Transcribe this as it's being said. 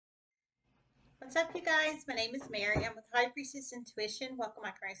What's up, you guys? My name is Mary. I'm with High Priestess Intuition. Welcome,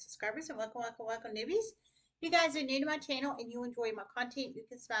 my current subscribers, and welcome, newbies. If you guys are new to my channel and you enjoy my content, you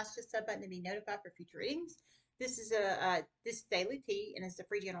can smash the sub button to be notified for future readings. This is this daily tea, and it's a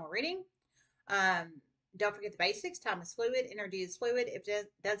free general reading. Um, don't forget the basics. Time is fluid. Energy is fluid. If it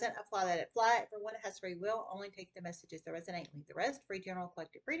doesn't apply, let it fly. Everyone has free will. Only take the messages that resonate. Leave the rest. Free general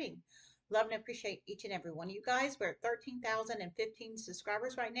collective reading. Love and appreciate each and every one of you guys. We're at 13,015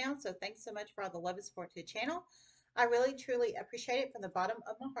 subscribers right now. So thanks so much for all the love and support to the channel. I really, truly appreciate it from the bottom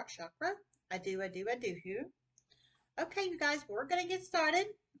of my heart chakra. I do. Okay, you guys, we're going to get started.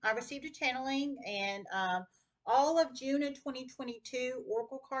 I received a channeling, and all of June of 2022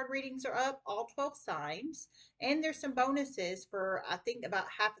 Oracle card readings are up, all 12 signs. And there's some bonuses for, I think, about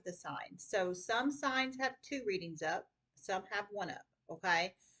half of the signs. So some signs have 2 readings up, some have 1 up,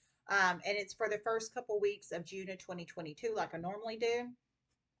 okay? And it's for the first couple weeks of June of 2022, like I normally do.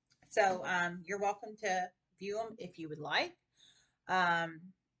 So you're welcome to view them if you would like.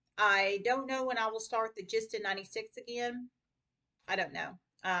 Um, I don't know when I will start the Jist in 96 again. I don't know.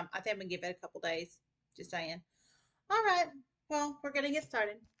 I think I'm going to give it a couple days. Just saying. All right. Well, we're going to get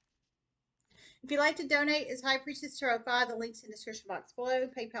started. If you'd like to donate, it's High Priestess 205. The link's in the description box below.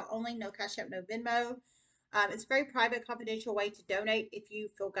 PayPal only, no Cash App, no Venmo. It's a very private, confidential way to donate if you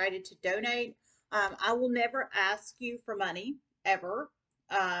feel guided to donate. I will never ask you for money, ever.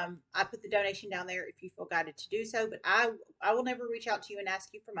 I put the donation down there if you feel guided to do so, but I will never reach out to you and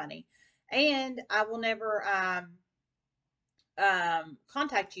ask you for money. And I will never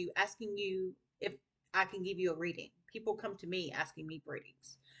contact you asking you if I can give you a reading. People come to me asking me for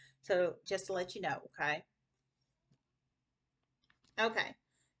readings. So just to let you know, okay? Okay.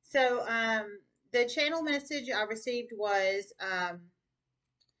 So the channel message I received was oh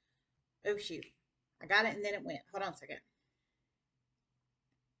shoot. I got it and then it went. Hold on a second.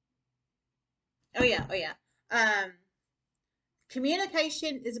 Oh yeah.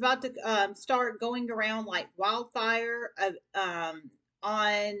 Communication is about to start going around like wildfire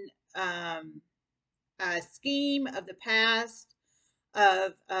on a scheme of the past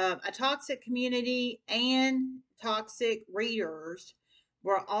of a toxic community and toxic readers.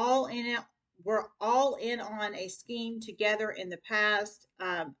 We're all in it. We're all in on a scheme together in the past.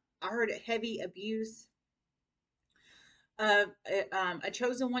 I heard heavy abuse of a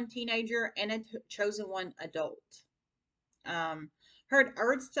chosen one teenager and a chosen one adult. Heard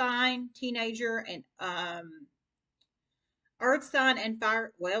earth sign teenager and earth sign and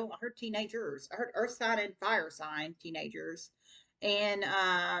fire. Well, I heard teenagers. I heard earth sign and fire sign teenagers, and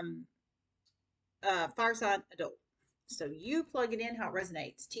fire sign adult. So you plug it in how it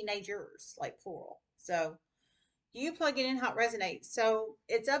resonates. Teenagers, like plural. So you plug it in how it resonates. So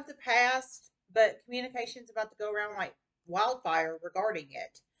it's of the past, but communication's about to go around like wildfire regarding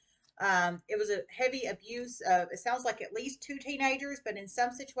it. It was a heavy abuse of, it sounds like at least 2 teenagers, but in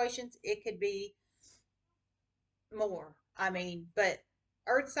some situations it could be more. I mean, but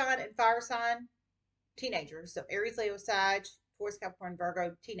earth sign and fire sign, teenagers. So Aries, Leo, Sag, Taurus, Capricorn,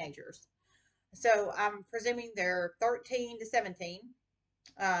 Virgo, teenagers. So I'm presuming they're 13 to 17.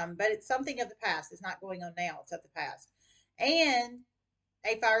 But it's something of the past. It's not going on now. It's of the past. And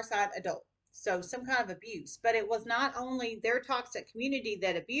a fire sign adult. So some kind of abuse. But it was not only their toxic community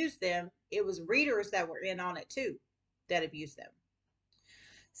that abused them, it was readers that were in on it too that abused them.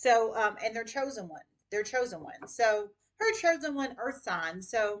 So, and their chosen one. Their chosen one. So her chosen one, earth sign.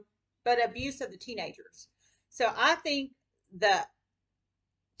 So, but abuse of the teenagers. So I think the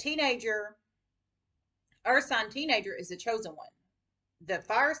teenager, earth sign teenager is the chosen one. The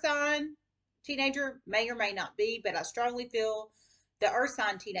fire sign teenager may or may not be, but I strongly feel the earth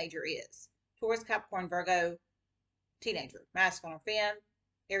sign teenager is. Taurus, Capricorn, Virgo, teenager, masculine or femme.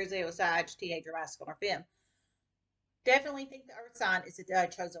 Aries, Leo, Sag, teenager, masculine or femme. Definitely think the earth sign is the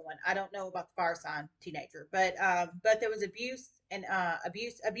chosen one. I don't know about the fire sign teenager, but there was abuse and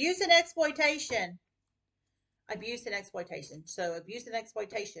abuse and exploitation. Abuse and exploitation. So abuse and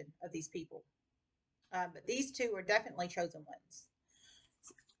exploitation of these people. But these 2 are definitely chosen ones.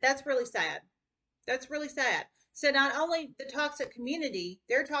 That's really sad. That's really sad. So not only the toxic community,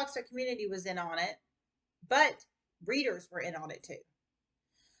 their toxic community was in on it, but readers were in on it too.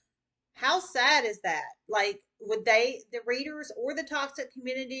 How sad is that? Like, would they, the readers or the toxic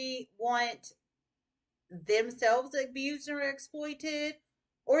community, want themselves abused or exploited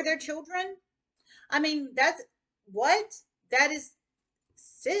or their children? I mean, that's what? That is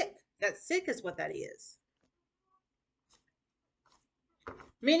sick. That's sick, is what that is.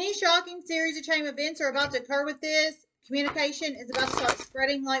 Many shocking series of chain events are about to occur with this. Communication is about to start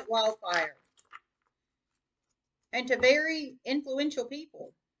spreading like wildfire. And to very influential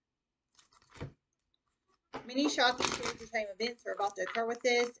people. Many shocking future time events are about to occur with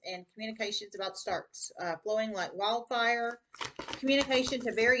this, and communications about to start flowing like wildfire. Communication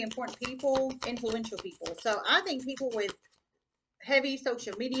to very important people, influential people. So I think people with heavy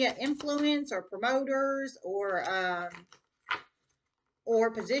social media influence or promoters or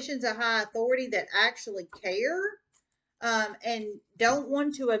positions of high authority that actually care and don't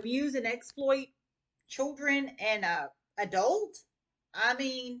want to abuse and exploit children and adults. I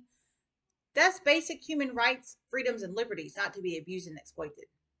mean, that's basic human rights, freedoms, and liberties, not to be abused and exploited.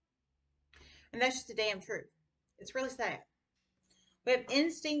 And that's just the damn truth. It's really sad. We have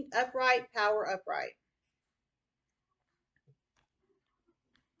instinct upright, power upright.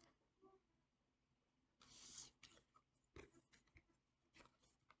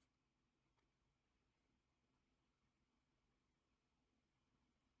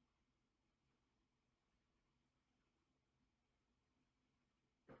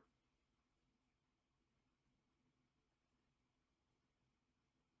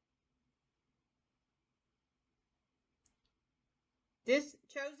 This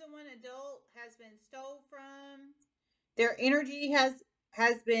chosen one adult has been stole from. Their energy has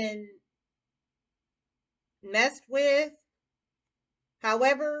been messed with.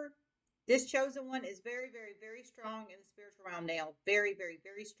 However, this chosen one is very, very, very strong in the spiritual realm now. Very, very,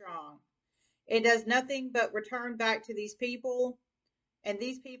 very strong. It does nothing but return back to these people, and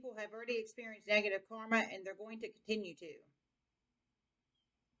these people have already experienced negative karma, and they're going to continue to.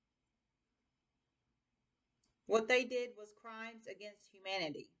 What they did was crimes against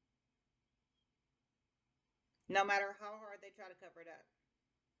humanity, no matter how hard they try to cover it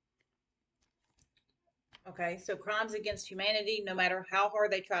up. Okay, so crimes against humanity, no matter how hard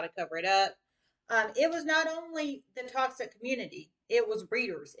they try to cover it up. It was not only the toxic community, it was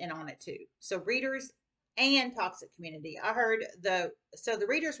readers in on it too. So readers and toxic community. I heard the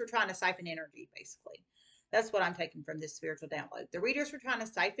readers were trying to siphon energy, basically. That's what I'm taking from this spiritual download. The readers were trying to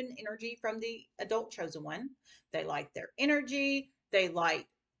siphon energy from the adult chosen one. They liked their energy. They liked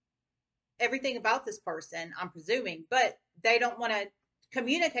everything about this person, I'm presuming, but they don't want to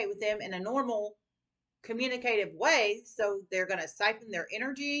communicate with them in a normal communicative way, so they're going to siphon their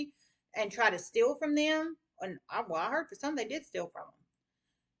energy and try to steal from them. And I heard for some they did steal from them.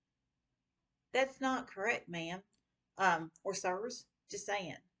 That's not correct, ma'am, or sirs. Just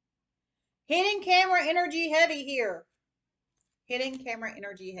saying. Hidden camera energy heavy here. Hidden camera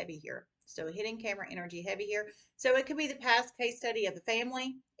energy heavy here. So hidden camera energy heavy here. So it could be the past case study of the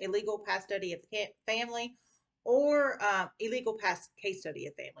family, illegal past study of the family, or illegal past case study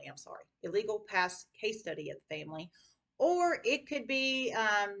of family. I'm sorry, illegal past case study of the family, or it could be,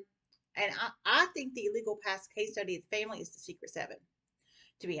 and I think the illegal past case study of the family is the Secret Seven.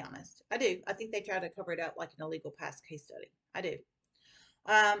 To be honest, I do. I think they try to cover it up like an illegal past case study. I do.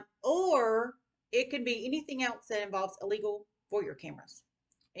 Or it could be anything else that involves illegal voyeur cameras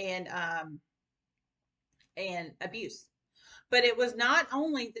and and abuse. But it was not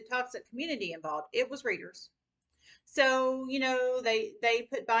only the toxic community involved; it was readers. So they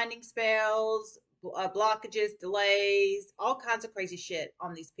put binding spells, blockages, delays, all kinds of crazy shit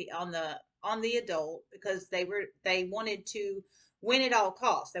on these on the adult because they wanted to win at all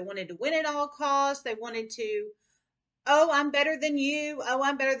costs. They wanted to win at all costs. They wanted to, oh, I'm better than you. Oh,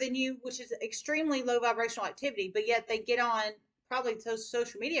 I'm better than you, which is extremely low vibrational activity. But yet they get on probably those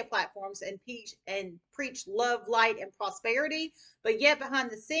social media platforms and preach love, light, and prosperity. But yet behind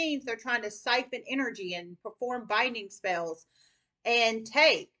the scenes, they're trying to siphon energy and perform binding spells and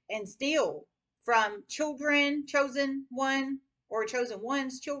take and steal from children, chosen one or chosen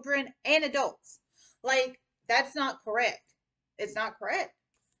one's children and adults. Like, that's not correct. It's not correct.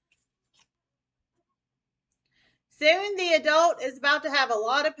 Soon the adult is about to have a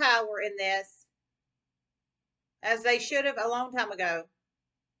lot of power in this, as they should have a long time ago.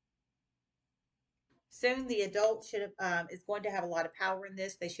 Soon the adult should have is going to have a lot of power in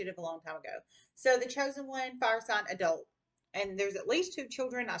this. They should have a long time ago. So the chosen one, fire sign adult, and there's at least two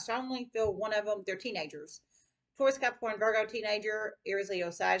children. I strongly feel one of them. They're teenagers. Taurus, Capricorn, Virgo teenager, Aries, Leo,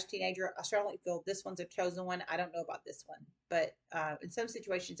 Sag teenager. I strongly feel this one's a chosen one. I don't know about this one, but in some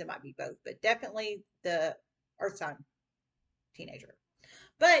situations it might be both. But definitely the Earth sign teenager.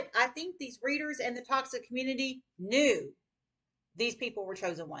 But I think these readers and the toxic community knew these people were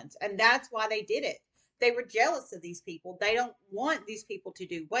chosen ones. And that's why they did it. They were jealous of these people. They don't want these people to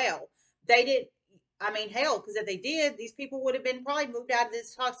do well. They did, I mean, hell, because if they did, these people would have been probably moved out of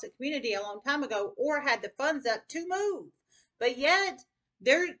this toxic community a long time ago or had the funds up to move. But yet,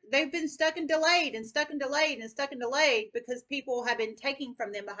 they've been stuck and delayed and stuck and delayed and stuck and delayed because people have been taking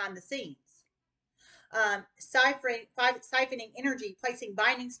from them behind the scenes. Siphoning energy, placing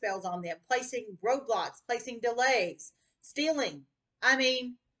binding spells on them, placing roadblocks, placing delays, stealing. I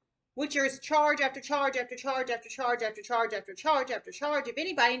mean, which is charge after charge after charge after charge after charge after charge after charge. If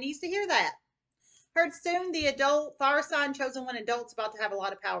anybody needs to hear that. Heard soon the adult fire sign chosen one adult's about to have a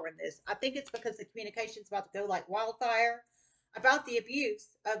lot of power in this. I think it's because the communication's about to go like wildfire about the abuse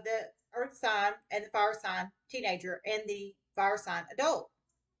of the earth sign and the fire sign teenager and the fire sign adult.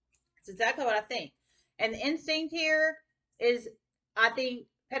 It's exactly what I think. And the instinct here is, I think,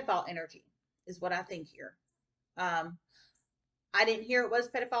 pedophile energy is what I think here. Um, I didn't hear it was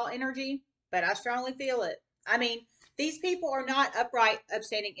pedophile energy, but I strongly feel it. I mean, these people are not upright,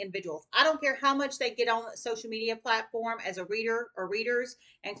 upstanding individuals. I don't care how much they get on a social media platform as a reader or readers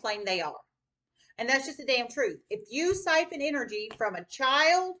and claim they are. And that's just the damn truth. If you siphon energy from a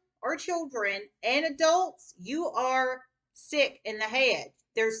child or children and adults, you are sick in the head.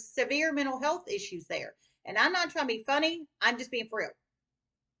 There's severe mental health issues there. And I'm not trying to be funny, I'm just being for real.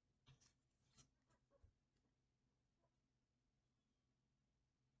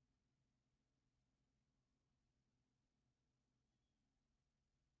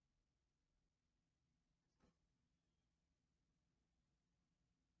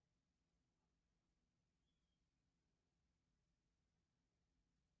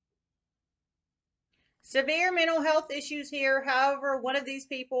 Severe mental health issues here. However, one of these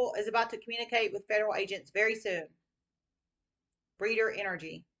people is about to communicate with federal agents very soon. Breeder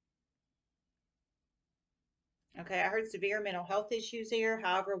energy. Okay, I heard severe mental health issues here.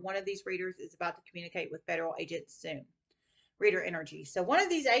 However, one of these readers is about to communicate with federal agents soon. Reader energy. So one of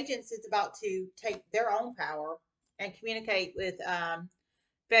these agents is about to take their own power and communicate with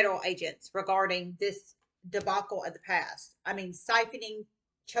federal agents regarding this debacle of the past. I mean, siphoning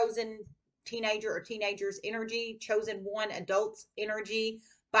chosen teenager or teenagers' energy, chosen one adult's energy,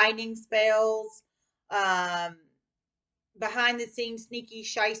 binding spells, um, behind the scenes, sneaky,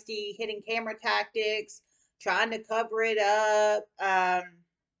 shisty, hidden camera tactics, trying to cover it up,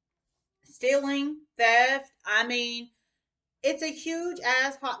 stealing, theft. I mean, it's a huge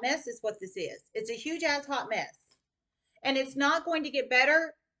ass hot mess, is what this is. It's a huge ass hot mess. And it's not going to get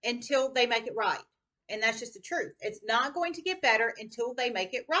better until they make it right. And that's just the truth. It's not going to get better until they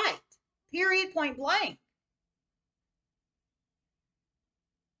make it right. Period, point blank.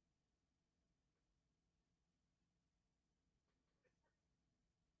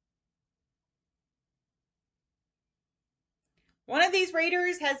 One of these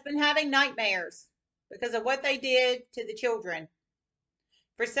readers has been having nightmares because of what they did to the children.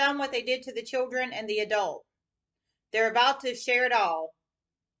 For some, what they did to the children and the adult. They're about to share it all.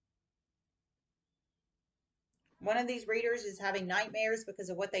 One of these readers is having nightmares because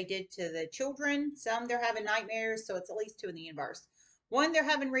of what they did to the children. Some they're having nightmares, so it's at least two in the universe. One, they're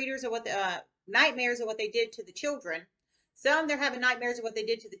having readers of what the nightmares of what they did to the children. Some they're having nightmares of what they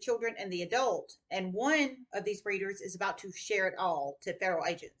did to the children and the adult. And one of these readers is about to share it all to federal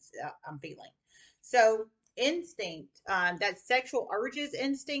agents. I'm feeling so instinct. That sexual urges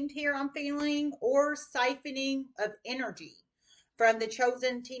instinct here. I'm feeling or siphoning of energy from the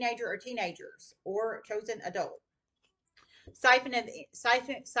chosen teenager or teenagers or chosen adult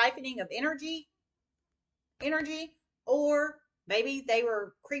siphoning of energy, or maybe they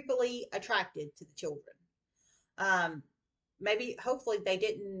were creepily attracted to the children. Um, Maybe, hopefully, they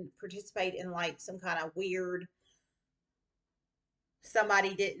didn't participate in like some kind of weird.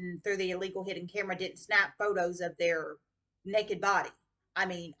 Somebody didn't through the illegal hidden camera didn't snap photos of their naked body. I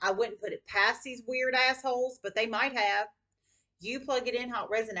mean, I wouldn't put it past these weird assholes, but they might have. You plug it in how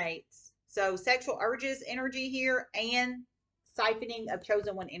it resonates. So sexual urges energy here and siphoning of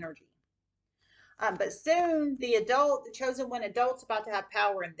chosen one energy. But soon the chosen one adult's about to have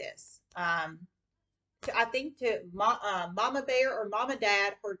power in this. I think to mama bear or mama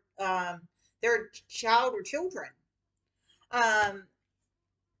dad or their child or children. Um,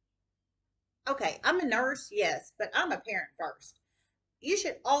 okay, I'm a nurse, yes, but I'm a parent first. You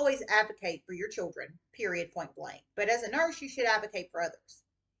should always advocate for your children, period, point blank. But as a nurse, you should advocate for others.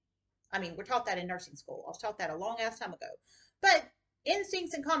 I mean, we're taught that in nursing school. I was taught that a long ass time ago. But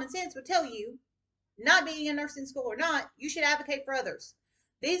instincts and common sense would tell you, not being in nursing school or not, you should advocate for others.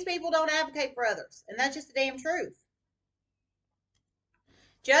 These people don't advocate for others, and that's just the damn truth.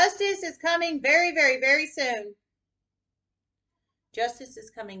 Justice is coming very, very, very soon. Justice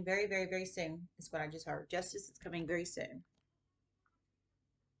is coming very, very, very soon, is what I just heard. Justice is coming very soon.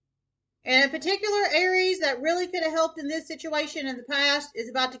 And in particular, Aries that really could have helped in this situation in the past is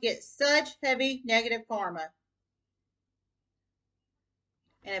about to get such heavy negative karma.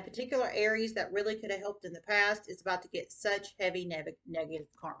 And a particular Aries that really could have helped in the past is about to get such heavy negative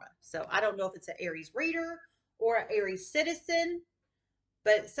karma. So I don't know if it's an Aries reader or an Aries citizen,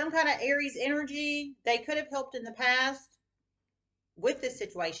 but some kind of Aries energy, they could have helped in the past with this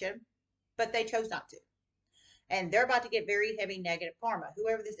situation, but they chose not to. And they're about to get very heavy negative karma.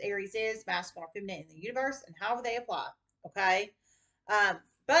 Whoever this Aries is, masculine or feminine in the universe, and however they apply. Okay.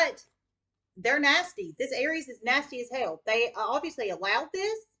 But they're nasty. This Aries is nasty as hell. They obviously allowed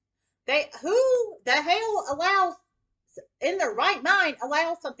this. Who the hell allows in their right mind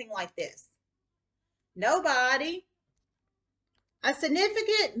allows something like this? Nobody. A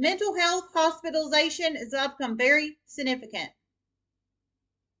significant mental health hospitalization is about to become very significant.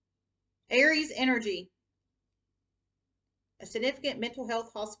 Aries energy. A significant mental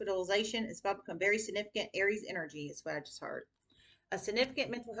health hospitalization is about to become very significant. Aries energy is what I just heard. A significant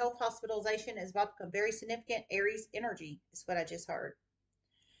mental health hospitalization is about to become very significant. Aries energy is what I just heard.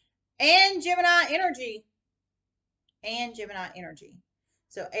 And Gemini energy. And Gemini energy.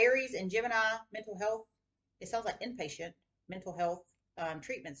 So Aries and Gemini mental health. It sounds like inpatient mental health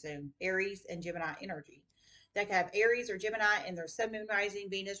treatment soon. Aries and Gemini energy. They can have Aries or Gemini in their sun, moon, rising,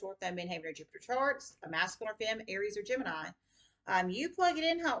 Venus, North Node, Midheaven, or Jupiter charts. A masculine or femme, Aries or Gemini. You plug it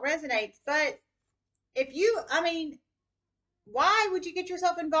in how it resonates. But if you, I mean, why would you get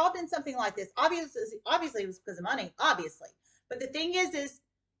yourself involved in something like this? Obviously, it was because of money. Obviously, but the thing is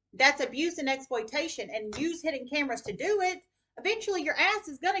that's abuse and exploitation, and use hidden cameras to do it. Eventually, your ass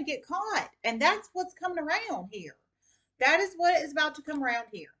is gonna get caught, and that's what's coming around here. That is what is about to come around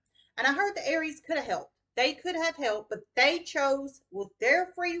here. And I heard the Aries could have helped. They could have helped, but they chose with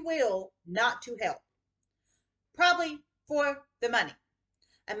their free will not to help. Probably for the money.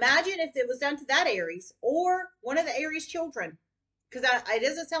 Imagine if it was done to that Aries or one of the Aries children, because it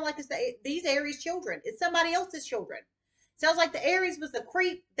doesn't sound like it's these Aries children. It's somebody else's children. Sounds like the Aries was the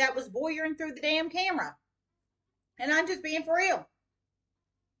creep that was voyeuring through the damn camera. And I'm just being for real,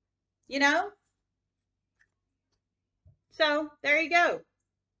 you know. So there you go.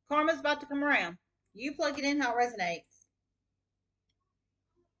 Karma's about to come around. You plug it in how it resonates.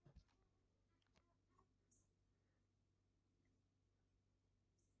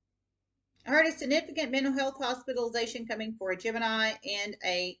 I heard a significant mental health hospitalization coming for a Gemini and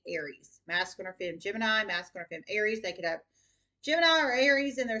a Aries. Masculine or femme Gemini, masculine or femme Aries. They could have Gemini or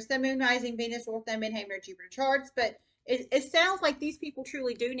Aries in their sun, moon, rising, Venus, North Node, Midheaven, or Jupiter charts. But it sounds like these people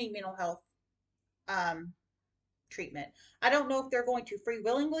truly do need mental health um, treatment. I don't know if they're going to free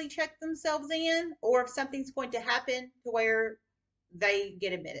willingly check themselves in or if something's going to happen to where they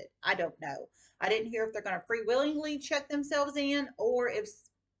get admitted. I don't know. I didn't hear if they're going to free willingly check themselves in or if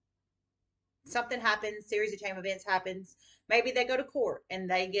something happens, series of chain events happens. Maybe they go to court and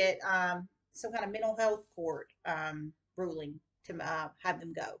they get some kind of mental health court ruling to have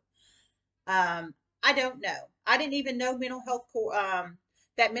them go. I don't know. I didn't even know mental health court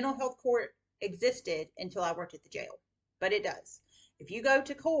that mental health court existed until I worked at the jail, but it does. If you go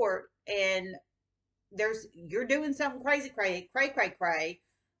to court and you're doing something cray,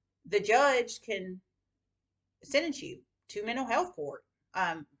 the judge can sentence you to mental health court,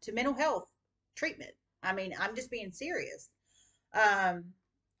 to mental health treatment. I mean, I'm just being serious. Um,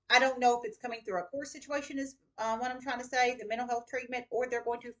 I don't know if it's coming through a court situation, is what I'm trying to say, the mental health treatment, or they're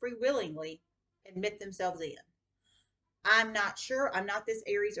going to free willingly admit themselves in. I'm not sure. I'm not this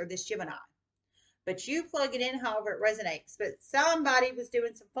Aries or this Gemini. But you plug it in however it resonates. But somebody was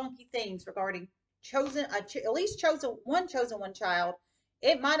doing some funky things regarding at least chosen one child.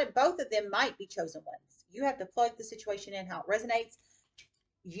 It might have, both of them might be chosen ones. You have to plug the situation in how it resonates.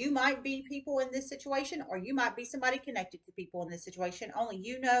 You might be people in this situation, or you might be somebody connected to people in this situation. Only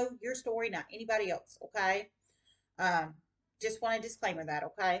you know your story, not anybody else. Okay. Um, just want to disclaimer that.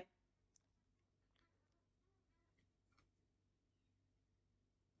 Okay.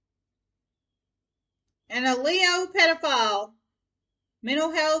 And a Leo pedophile,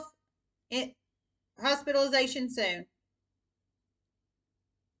 mental health hospitalization soon.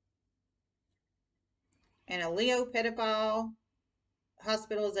 And a Leo pedophile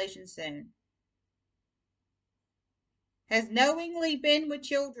hospitalization soon. Has knowingly been with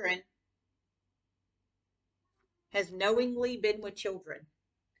children. Has knowingly been with children.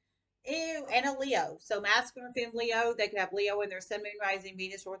 Ew, and a Leo. So masculine or femme Leo, they could have Leo in their sun, moon, rising,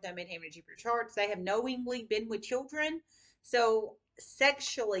 Venus, North Node, Midheaven, and Jupiter charts. They have knowingly been with children. So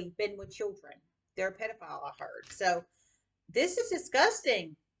sexually been with children. They're a pedophile, I heard. So this is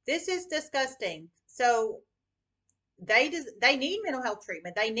disgusting. This is disgusting. So they need mental health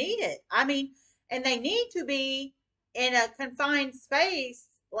treatment. They need it. I mean, and they need to be in a confined space,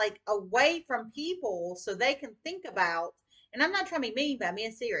 like away from people, so they can think about And I'm not trying to be mean, but I'm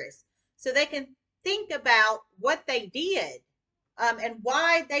being serious. So they can think about what they did, and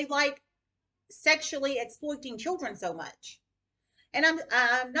why they like sexually exploiting children so much. And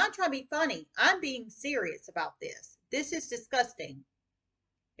I'm not trying to be funny. I'm being serious about this. This is disgusting.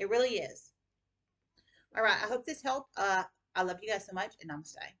 It really is. All right. I hope this helped. I love you guys so much, and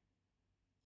namaste.